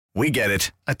We get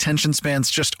it. Attention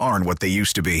spans just aren't what they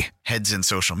used to be. Heads in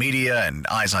social media and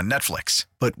eyes on Netflix.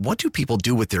 But what do people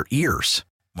do with their ears?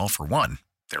 Well, for one,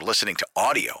 they're listening to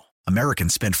audio.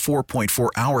 Americans spend 4.4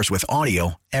 hours with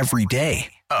audio every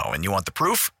day. Oh, and you want the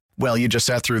proof? Well, you just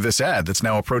sat through this ad that's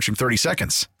now approaching 30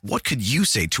 seconds. What could you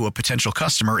say to a potential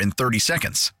customer in 30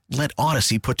 seconds? Let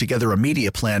Odyssey put together a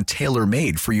media plan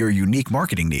tailor-made for your unique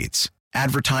marketing needs.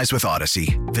 Advertise with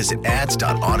Odyssey. Visit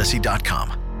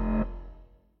ads.odyssey.com.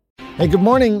 Hey, good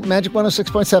morning, Magic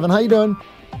 106.7. How you doing?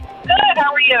 Good,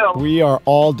 how are you? We are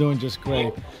all doing just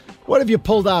great. What have you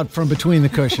pulled out from between the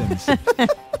cushions?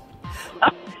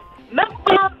 Milk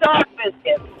dog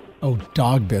biscuits. Oh,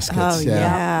 dog biscuits. Oh,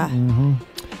 yeah. Mm-hmm.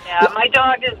 Yeah, my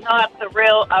dog is not the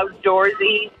real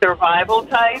outdoorsy survival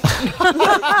type.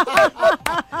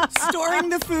 Storing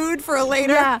the food for a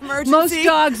later emergency. Most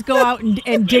dogs go out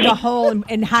and dig a hole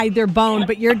and hide their bone,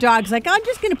 but your dog's like, I'm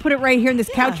just going to put it right here in this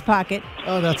couch pocket.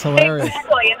 Oh, that's hilarious.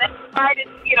 Exactly, and then try to,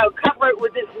 cover it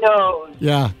with his nose.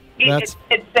 Yeah. It's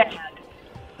sad.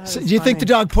 So do you think the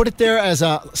dog put it there as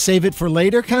a save it for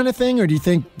later kind of thing, or do you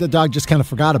think the dog just kind of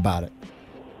forgot about it?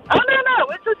 Oh, no,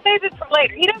 it's a save it for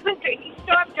later. He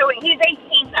stopped doing, he's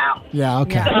 18 now. Yeah,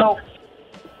 okay. So,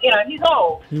 he's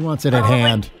old. He wants it at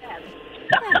hand.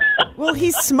 Well,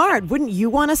 he's smart. Wouldn't you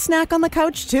want a snack on the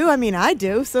couch too? I mean, I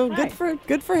do. So good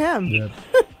for him. Yeah.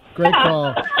 Great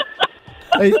call.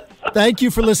 Hey, thank you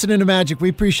for listening to Magic. We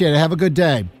appreciate it. Have a good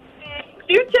day.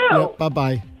 You too. Yep,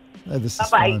 bye-bye. This is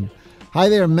Bye-bye. fun. Hi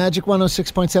there, Magic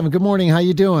 106.7. Good morning. How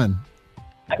you doing?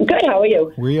 I'm good. How are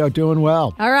you? We are doing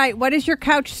well. All right, what is your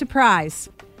couch surprise?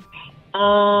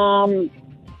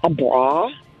 A bra.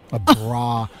 A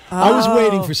bra. I was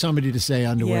waiting for somebody to say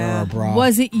underwear or a bra.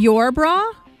 Was it your bra?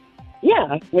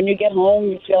 Yeah. When you get home,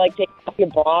 you feel like taking off your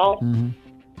bra. Mm-hmm.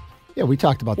 Yeah, we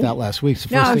talked about that last week. It's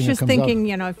the No, first I was thing that just comes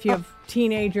thinking, up. if you have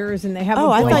teenagers and they have Oh,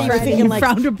 a I thought you were boyfriend thinking and like-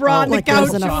 found a bra on the like it couch.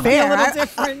 was an it would be affair. a little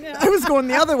different. I was going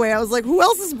the other way. I was like, who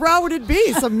else's bra would it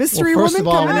be? Some mystery Well, first woman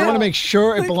of all, coming we in? want to make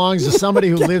sure it belongs to somebody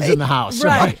who lives in the house.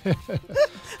 Right.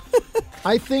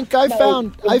 I think I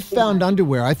found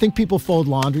underwear. I think people fold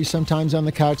laundry sometimes on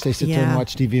the couch. They sit there and Yeah.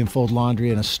 watch TV and fold laundry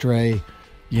in a stray,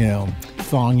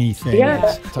 thongy thing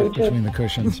that's tucked between the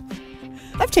cushions.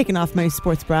 I've taken off my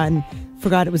sports bra and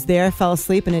forgot it was there, fell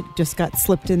asleep, and it just got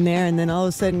slipped in there. And then all of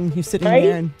a sudden, you're sitting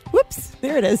there and whoops,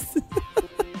 there it is.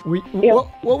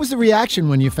 What was the reaction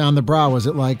when you found the bra? Was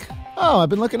it like, oh, I've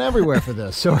been looking everywhere for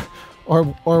this? Or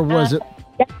was it?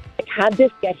 Had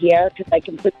this get here because I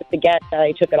completely forget that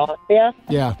I took it off there.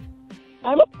 Yeah. I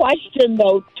have a question,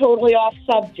 though, totally off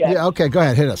subject. Yeah, okay, go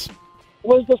ahead, hit us.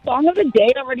 Was the song of the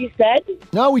day already said?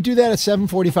 No, we do that at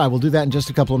 7:45. We'll do that in just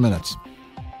a couple of minutes.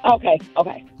 Okay. All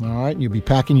right, you'll be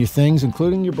packing your things,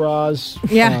 including your bras.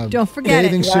 Yeah, don't forget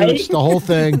bathing it. suits, the whole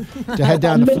thing, to head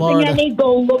down to Florida. Missing any,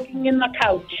 go looking in the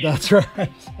couch. That's right.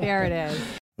 There it is.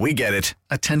 We get it.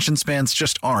 Attention spans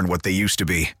just aren't what they used to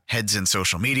be. Heads in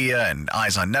social media and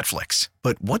eyes on Netflix.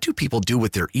 But what do people do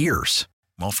with their ears?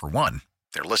 Well, for one,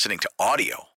 they're listening to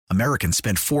audio. Americans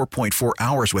spend 4.4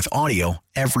 hours with audio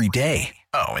every day.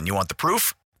 Oh, and you want the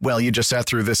proof? Well, you just sat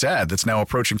through this ad that's now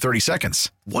approaching 30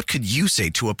 seconds. What could you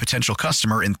say to a potential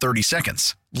customer in 30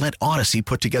 seconds? Let Odyssey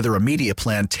put together a media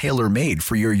plan tailor-made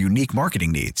for your unique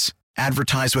marketing needs.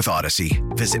 Advertise with Odyssey.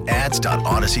 Visit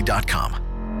ads.odyssey.com.